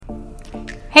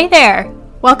Hey there!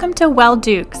 Welcome to Well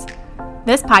Dukes.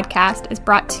 This podcast is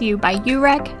brought to you by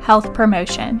UREC Health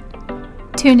Promotion.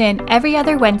 Tune in every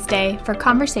other Wednesday for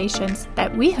conversations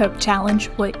that we hope challenge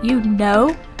what you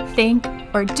know, think,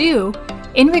 or do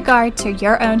in regard to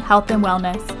your own health and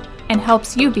wellness and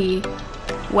helps you be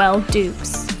Well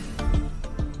Dukes.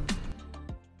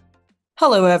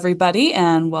 Hello, everybody,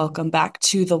 and welcome back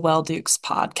to the Well Dukes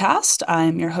podcast.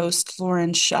 I'm your host,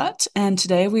 Lauren Shutt, and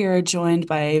today we are joined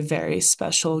by a very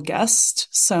special guest.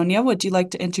 Sonia, would you like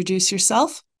to introduce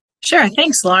yourself? Sure.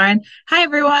 Thanks, Lauren. Hi,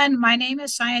 everyone. My name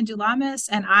is Cheyenne Dulamis,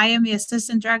 and I am the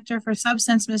Assistant Director for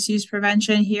Substance Misuse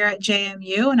Prevention here at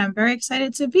JMU, and I'm very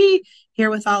excited to be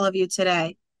here with all of you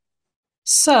today.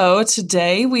 So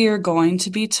today we are going to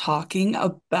be talking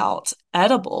about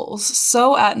edibles.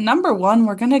 So at number one,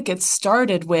 we're going to get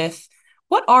started with,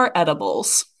 what are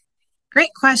edibles? Great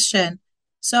question.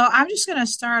 So I'm just going to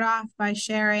start off by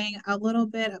sharing a little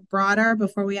bit broader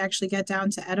before we actually get down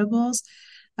to edibles.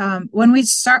 When we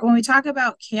talk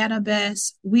about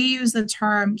cannabis, we use the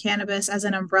term cannabis as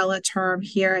an umbrella term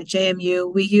here at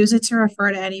JMU. We use it to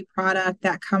refer to any product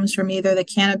that comes from either the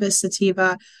cannabis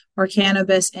sativa or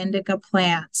cannabis indica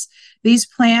plants. These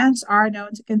plants are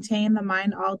known to contain the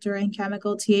mind-altering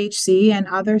chemical THC and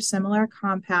other similar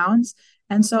compounds.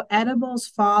 And so edibles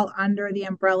fall under the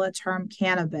umbrella term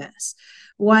cannabis.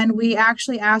 When we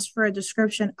actually ask for a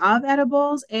description of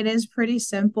edibles, it is pretty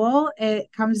simple.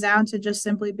 It comes down to just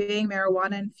simply being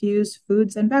marijuana-infused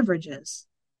foods and beverages.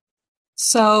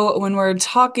 So, when we're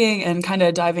talking and kind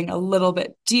of diving a little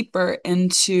bit deeper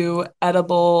into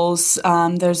edibles,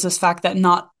 there's this fact that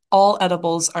not all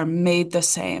edibles are made the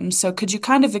same. So, could you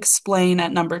kind of explain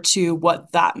at number two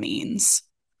what that means?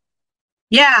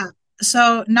 Yeah.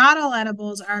 So not all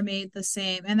edibles are made the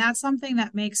same. And that's something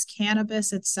that makes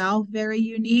cannabis itself very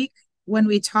unique. When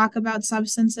we talk about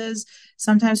substances,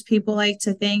 sometimes people like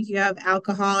to think you have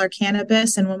alcohol or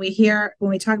cannabis. And when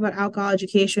we talk about alcohol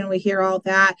education, we hear all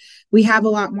that. We have a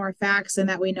lot more facts in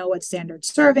that we know what standard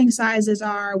serving sizes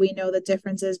are. We know the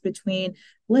differences between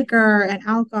liquor and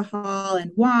alcohol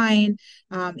and wine,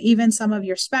 even some of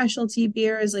your specialty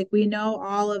beers. Like we know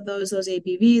all of those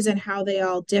ABVs and how they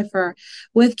all differ.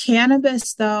 With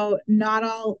cannabis, though, not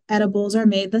all edibles are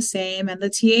made the same, and the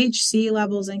THC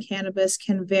levels in cannabis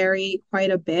can vary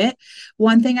quite a bit.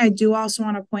 One thing I do also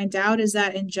want to point out is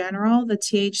that in general, the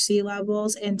THC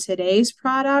levels in today's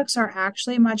products are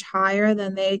actually much higher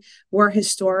than they were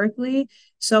historically.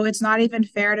 So it's not even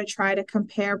fair to try to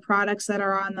compare products that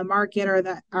are on the market or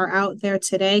that are out there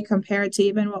today compared to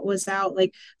even what was out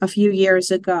like a few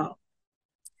years ago.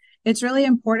 It's really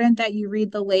important that you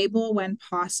read the label when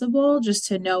possible, just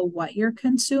to know what you're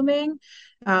consuming,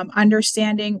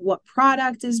 understanding what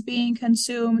product is being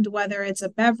consumed, whether it's a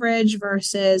beverage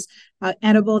versus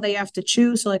edible that you have to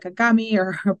chew, so like a gummy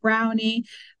or a brownie,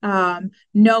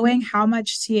 knowing how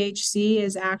much THC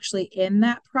is actually in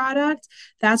that product.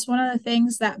 That's one of the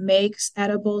things that makes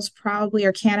edibles probably,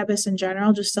 or cannabis in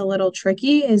general, just a little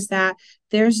tricky, is that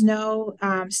there's no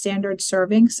standard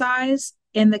serving size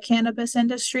in the cannabis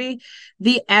industry.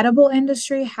 The edible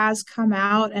industry has come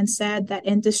out and said that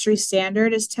industry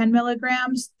standard is 10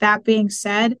 milligrams. That being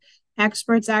said,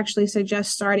 experts actually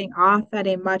suggest starting off at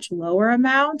a much lower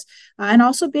amount, and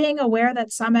also being aware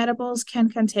that some edibles can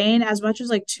contain as much as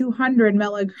like 200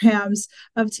 milligrams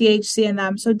of THC in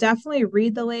them. So definitely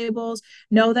read the labels,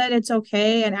 know that it's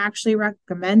okay and actually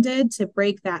recommended to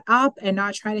break that up and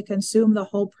not try to consume the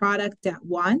whole product at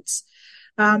once.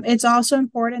 It's also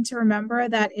important to remember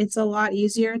that it's a lot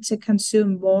easier to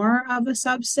consume more of a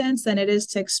substance than it is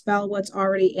to expel what's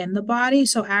already in the body.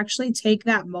 So actually take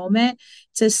that moment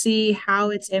to see how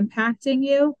it's impacting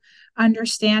you,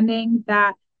 understanding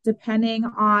that depending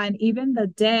on even the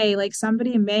day, like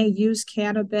somebody may use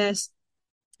cannabis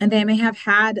and they may have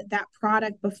had that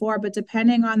product before, but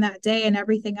depending on that day and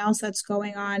everything else that's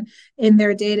going on in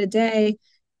their day to day,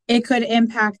 it could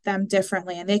impact them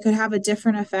differently and they could have a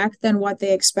different effect than what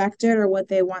they expected or what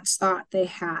they once thought they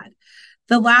had.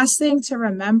 The last thing to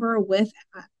remember with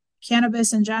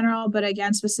cannabis in general, but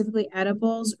again, specifically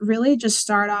edibles, really just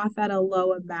start off at a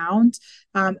low amount.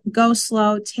 Go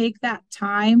slow, take that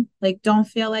time. Like, don't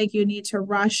feel like you need to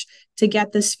rush to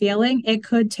get this feeling. It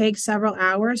could take several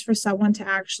hours for someone to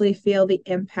actually feel the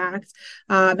impact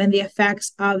and the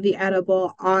effects of the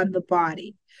edible on the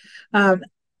body.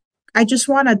 I just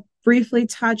want to briefly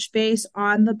touch base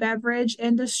on the beverage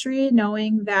industry,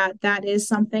 knowing that that is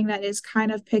something that is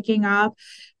kind of picking up.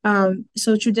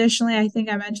 So traditionally, I think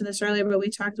I mentioned this earlier, but we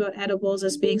talked about edibles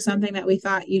as being something that we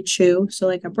thought you chew. So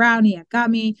like a brownie, a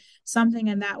gummy, something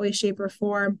in that way, shape, or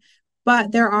form.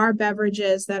 But there are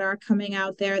beverages that are coming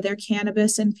out there. They're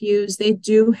cannabis infused. They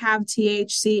do have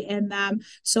THC in them.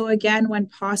 So again, when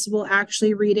possible,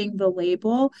 actually reading the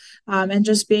label and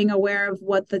just being aware of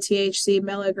what the THC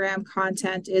milligram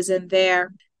content is in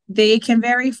there. They can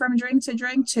vary from drink to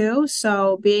drink too.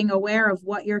 So being aware of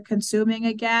what you're consuming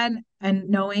again and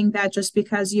knowing that just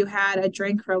because you had a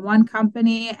drink from one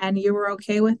company and you were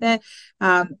okay with it,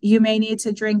 you may need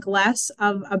to drink less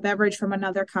of a beverage from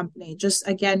another company. Just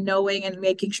again, knowing and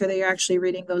making sure that you're actually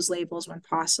reading those labels when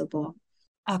possible.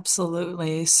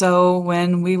 Absolutely. So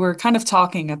when we were kind of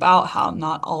talking about how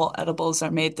not all edibles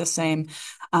are made the same,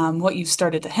 what you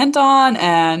started to hint on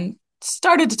and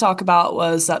started to talk about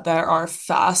was that there are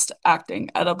fast-acting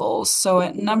edibles. So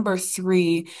at number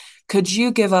 3, could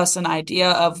you give us an idea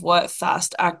of what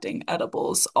fast-acting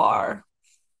edibles are?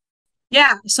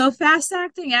 Yeah, so fast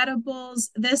acting edibles,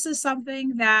 this is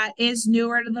something that is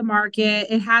newer to the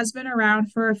market. It has been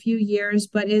around for a few years,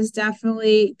 but is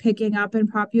definitely picking up in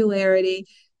popularity.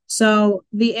 So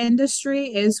the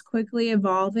industry is quickly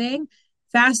evolving.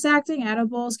 Fast acting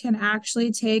edibles can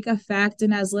actually take effect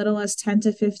in as little as 10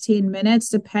 to 15 minutes,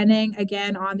 depending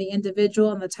again on the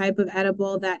individual and the type of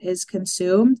edible that is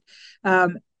consumed.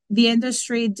 Um, the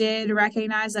industry did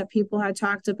recognize that people had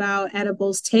talked about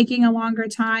edibles taking a longer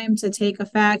time to take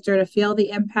effect or to feel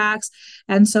the impacts.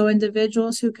 And so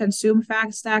individuals who consume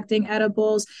fast acting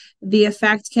edibles, the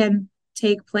effect can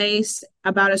take place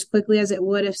about as quickly as it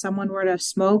would if someone were to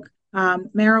smoke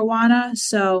marijuana.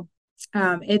 So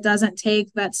it doesn't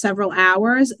take that several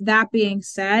hours. That being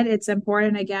said, it's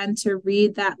important again to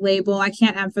read that label. I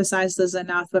can't emphasize this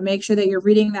enough, but make sure that you're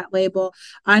reading that label,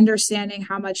 understanding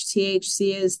how much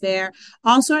THC is there.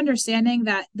 Also understanding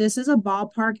that this is a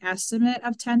ballpark estimate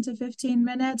of 10 to 15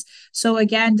 minutes. So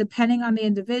again, depending on the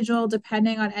individual,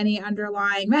 depending on any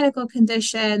underlying medical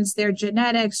conditions, their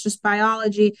genetics, just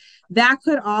biology, that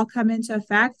could all come into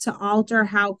effect to alter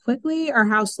how quickly or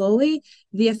how slowly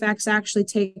the effects actually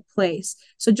take place.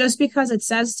 So just because it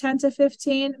says 10 to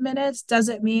 15 minutes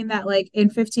doesn't mean that like in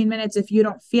 15 minutes, if you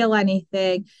don't feel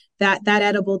anything, that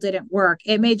edible didn't work.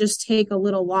 It may just take a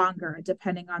little longer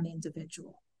depending on the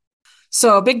individual.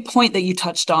 So a big point that you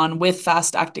touched on with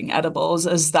fast-acting edibles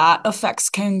is that effects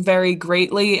can vary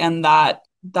greatly, and that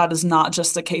is not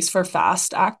just the case for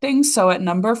fast-acting. So at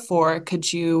number 4,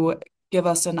 could you give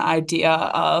us an idea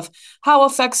of how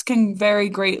effects can vary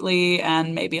greatly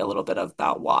and maybe a little bit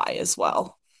about why as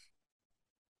well?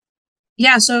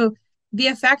 Yeah, so the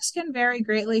effects can vary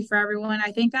greatly for everyone.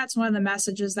 I think that's one of the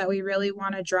messages that we really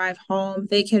want to drive home.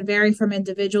 They can vary from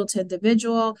individual to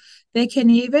individual. They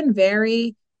can even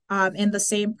vary in the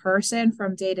same person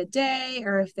from day to day,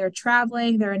 or if they're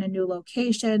traveling, they're in a new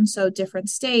location, so different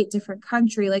state, different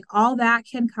country, like all that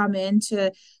can come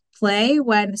into play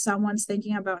when someone's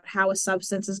thinking about how a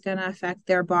substance is going to affect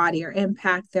their body or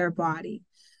impact their body.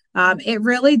 It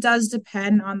really does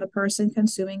depend on the person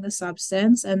consuming the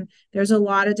substance. And there's a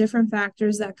lot of different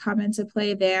factors that come into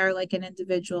play there, like an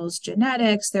individual's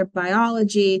genetics, their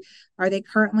biology. Are they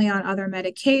currently on other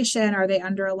medication? Are they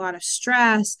under a lot of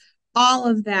stress? All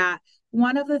of that.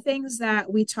 One of the things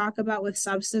that we talk about with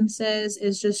substances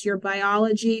is just your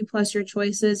biology plus your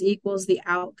choices equals the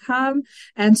outcome.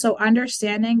 And so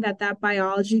understanding that that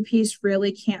biology piece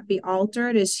really can't be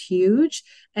altered is huge,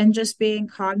 and just being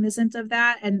cognizant of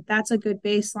that. And that's a good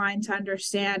baseline to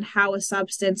understand how a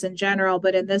substance in general,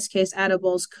 but in this case,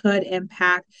 edibles could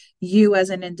impact you as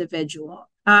an individual.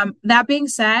 That being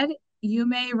said, you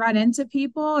may run into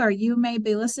people or you may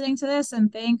be listening to this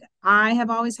and think, I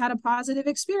have always had a positive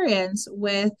experience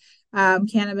with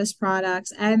cannabis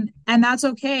products, and that's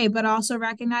okay, but also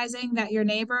recognizing that your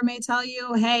neighbor may tell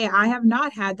you, hey, I have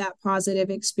not had that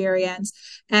positive experience,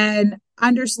 and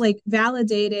like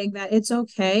validating that it's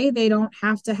okay, they don't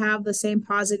have to have the same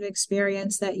positive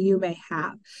experience that you may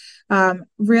have.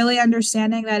 Really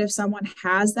understanding that if someone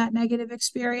has that negative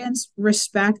experience,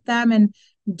 respect them and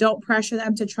don't pressure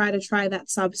them to try that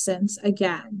substance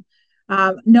again.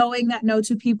 Knowing that no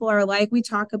two people are alike, we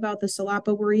talk about this a lot,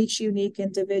 but we're each unique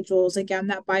individuals. Again,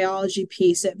 that biology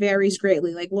piece, it varies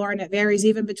greatly. Like Lauren, it varies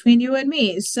even between you and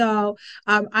me. So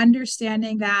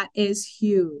understanding that is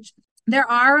huge. There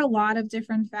are a lot of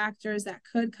different factors that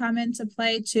could come into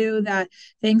play too, that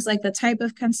things like the type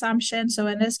of consumption. So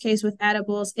in this case with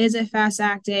edibles, is it fast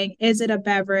acting? Is it a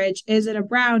beverage? Is it a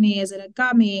brownie? Is it a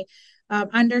gummy?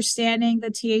 Understanding the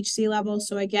THC level.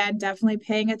 So again, definitely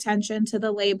paying attention to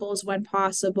the labels when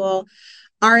possible.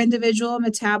 our individual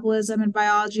metabolism and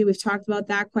biology. We've talked about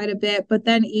that quite a bit, but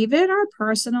then even our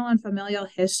personal and familial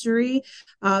history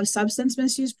of substance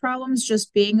misuse problems,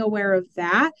 just being aware of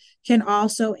that can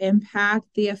also impact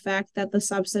the effect that the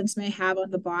substance may have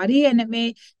on the body, and it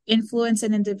may influence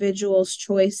an individual's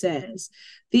choices.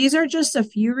 These are just a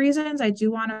few reasons. I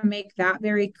do want to make that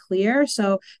very clear.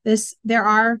 So there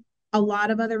are a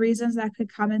lot of other reasons that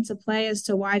could come into play as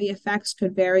to why the effects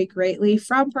could vary greatly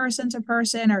from person to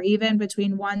person or even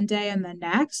between one day and the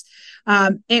next.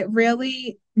 It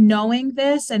really, knowing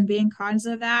this and being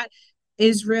cognizant of that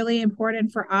is really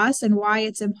important for us, and why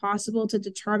it's impossible to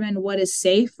determine what is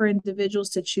safe for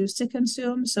individuals to choose to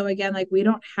consume. So again, like, we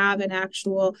don't have an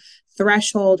actual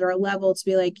threshold or a level to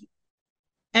be like,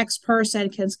 X person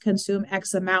can consume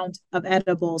X amount of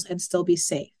edibles and still be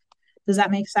safe. Does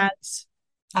that make sense?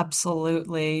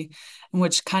 Absolutely.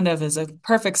 Which kind of is a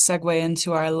perfect segue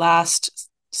into our last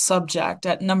subject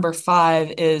at number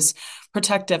 5 is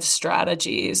protective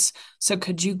strategies. So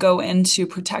could you go into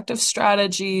protective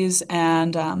strategies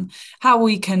and how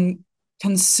we can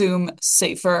consume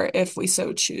safer if we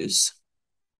so choose?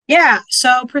 Yeah,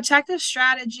 so protective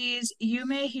strategies, you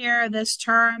may hear this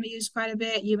term used quite a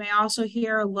bit. You may also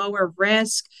hear lower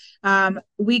risk.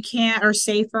 We can't, or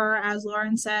safer, as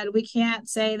Lauren said, we can't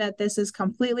say that this is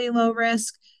completely low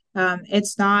risk.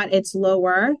 It's not, it's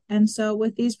lower. And so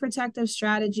with these protective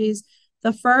strategies,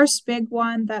 the first big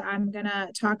one that I'm going to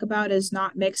talk about is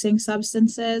not mixing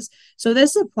substances. So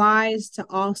this applies to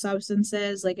all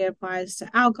substances, like it applies to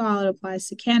alcohol, it applies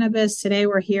to cannabis. Today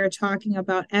we're here talking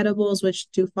about edibles, which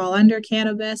do fall under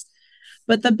cannabis.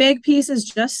 But the big piece is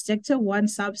just stick to one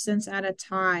substance at a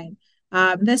time.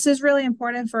 This is really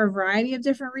important for a variety of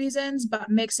different reasons,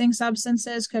 but mixing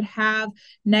substances could have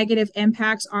negative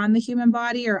impacts on the human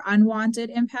body or unwanted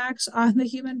impacts on the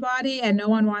human body, and no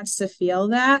one wants to feel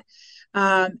that.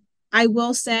 Um, I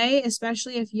will say,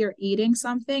 especially if you're eating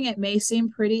something, it may seem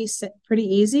pretty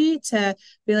easy to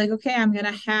be like, okay, I'm going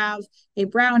to have a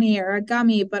brownie or a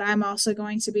gummy, but I'm also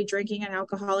going to be drinking an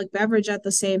alcoholic beverage at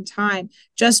the same time.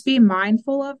 Just be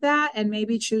mindful of that and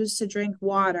maybe choose to drink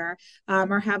water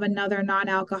or have another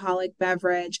non-alcoholic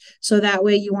beverage, so that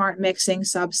way you aren't mixing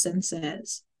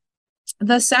substances.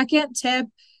 The second tip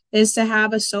is to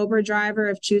have a sober driver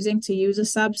if choosing to use a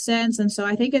substance. And so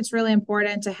I think it's really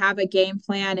important to have a game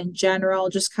plan in general,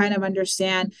 just kind of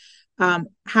understand how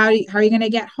are you going to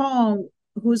get home?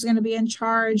 Who's going to be in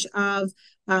charge of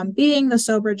being the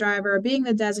sober driver, being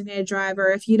the designated driver?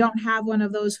 If you don't have one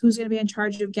of those, who's going to be in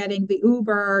charge of getting the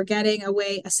Uber or getting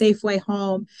a safe way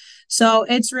home? So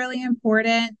it's really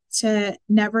important to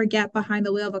never get behind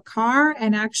the wheel of a car.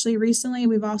 And actually, recently,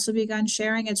 we've also begun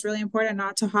sharing it's really important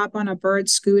not to hop on a bird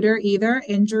scooter either.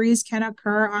 Injuries can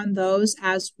occur on those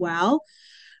as well.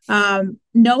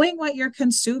 Knowing what you're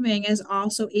consuming is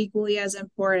also equally as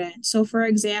important. So, for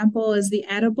example, is the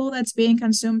edible that's being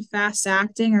consumed fast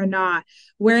acting or not?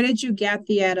 Where did you get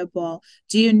the edible?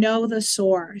 Do you know the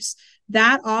source?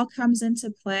 That all comes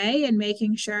into play in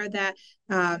making sure that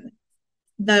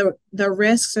the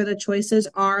risks or the choices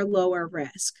are lower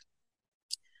risk.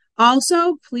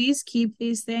 Also, please keep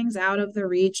these things out of the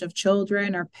reach of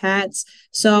children or pets.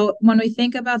 So, when we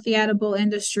think about the edible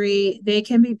industry, they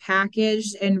can be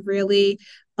packaged in really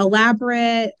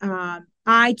elaborate,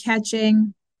 eye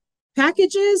catching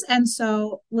packages. And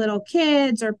so, little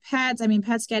kids or pets, I mean,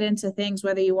 pets get into things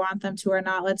whether you want them to or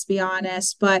not, let's be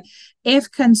honest. But if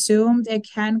consumed, it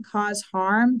can cause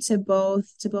harm to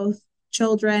both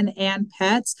children and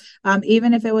pets.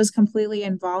 Even if it was completely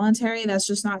involuntary, that's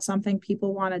just not something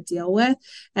people want to deal with.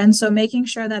 And so making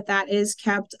sure that that is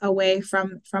kept away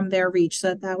from their reach,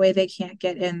 so that way they can't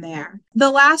get in there. The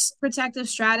last protective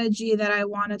strategy that I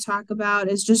want to talk about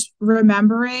is just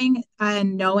remembering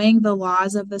and knowing the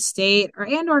laws of the state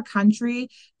or country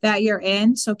that you're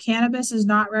in. So cannabis is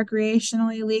not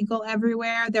recreationally legal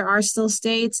everywhere. There are still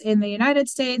states in the United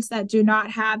States that do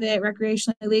not have it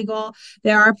recreationally legal.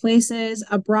 There are places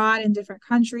abroad in different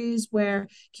countries where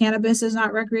cannabis is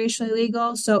not recreationally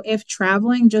legal. So if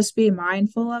traveling, just be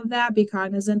mindful of that, be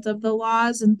cognizant of the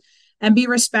laws, and be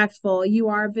respectful. You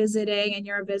are visiting and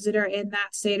you're a visitor in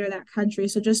that state or that country.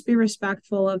 So just be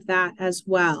respectful of that as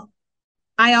well.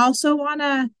 I also want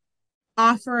to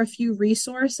offer a few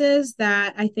resources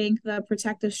that I think the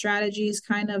protective strategies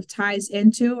kind of ties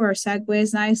into or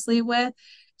segues nicely with.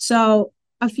 So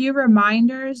a few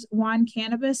reminders. One,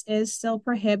 cannabis is still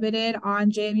prohibited on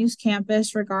JMU's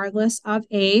campus regardless of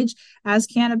age, as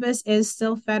cannabis is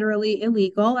still federally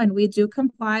illegal, and we do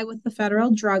comply with the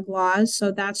federal drug laws.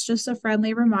 So that's just a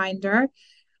friendly reminder.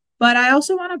 But I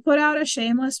also want to put out a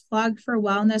shameless plug for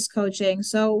wellness coaching.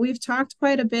 So we've talked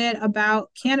quite a bit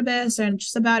about cannabis and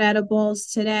just about edibles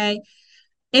today.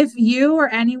 If you or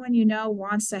anyone you know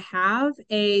wants to have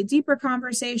a deeper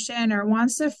conversation or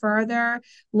wants to further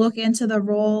look into the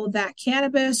role that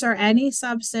cannabis or any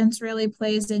substance really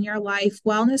plays in your life,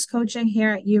 wellness coaching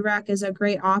here at UREC is a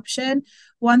great option.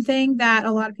 One thing that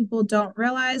a lot of people don't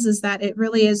realize is that it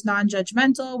really is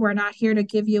non-judgmental. We're not here to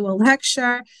give you a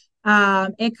lecture.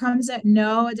 It comes at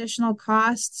no additional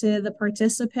cost to the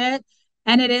participant,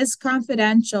 and it is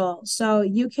confidential. So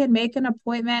you can make an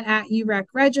appointment at UREC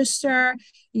Register.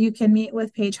 You can meet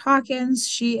with Paige Hawkins.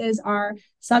 She is our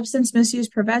substance misuse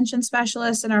prevention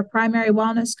specialist and our primary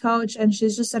wellness coach. And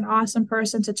she's just an awesome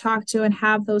person to talk to and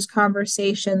have those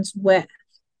conversations with.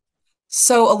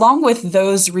 So, along with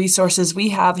those resources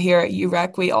we have here at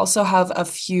UREC, we also have a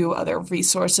few other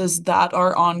resources that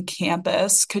are on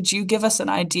campus. Could you give us an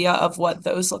idea of what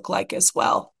those look like as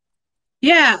well?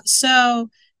 Yeah, so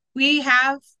we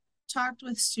have talked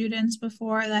with students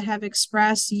before that have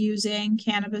expressed using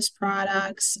cannabis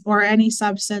products or any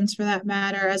substance for that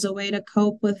matter as a way to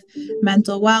cope with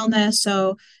mental wellness.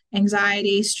 So,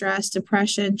 anxiety, stress,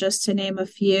 depression, just to name a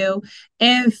few.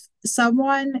 If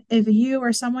you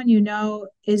or someone you know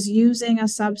is using a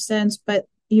substance, but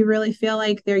you really feel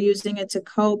like they're using it to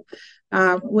cope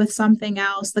with something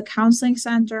else, the Counseling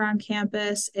Center on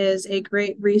campus is a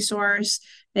great resource.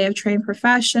 They have trained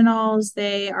professionals.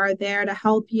 They are there to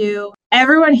help you.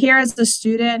 Everyone here as a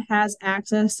student has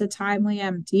access to Timely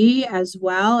MD as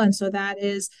well. And so that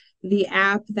is the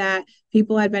app that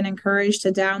people had been encouraged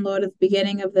to download at the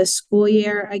beginning of this school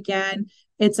year. Again,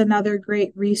 it's another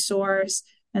great resource.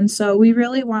 And so we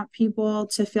really want people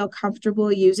to feel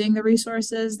comfortable using the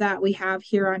resources that we have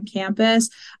here on campus.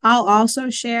 I'll also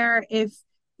share, if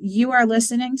you are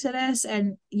listening to this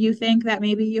and you think that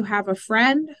maybe you have a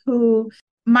friend who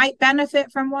might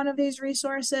benefit from one of these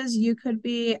resources, you could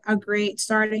be a great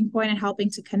starting point in helping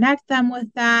to connect them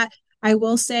with that. I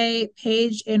will say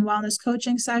Paige in wellness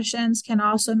coaching sessions can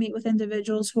also meet with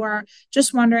individuals who are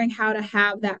just wondering how to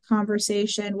have that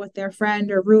conversation with their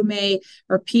friend or roommate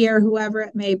or peer, whoever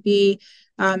it may be,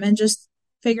 and just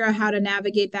figure out how to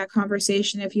navigate that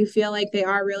conversation if you feel like they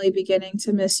are really beginning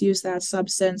to misuse that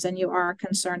substance and you are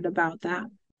concerned about that.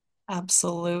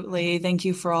 Absolutely. Thank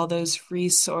you for all those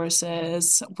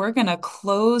resources. We're going to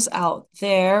close out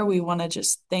there. We want to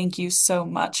just thank you so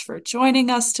much for joining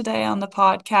us today on the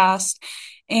podcast,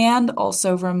 and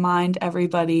also remind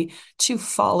everybody to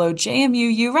follow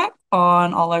JMU UREC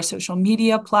on all our social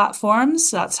media platforms.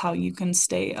 That's how you can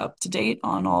stay up to date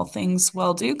on all things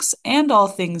Well Dukes and all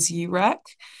things UREC.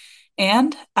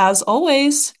 And as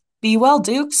always, be well,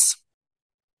 Dukes.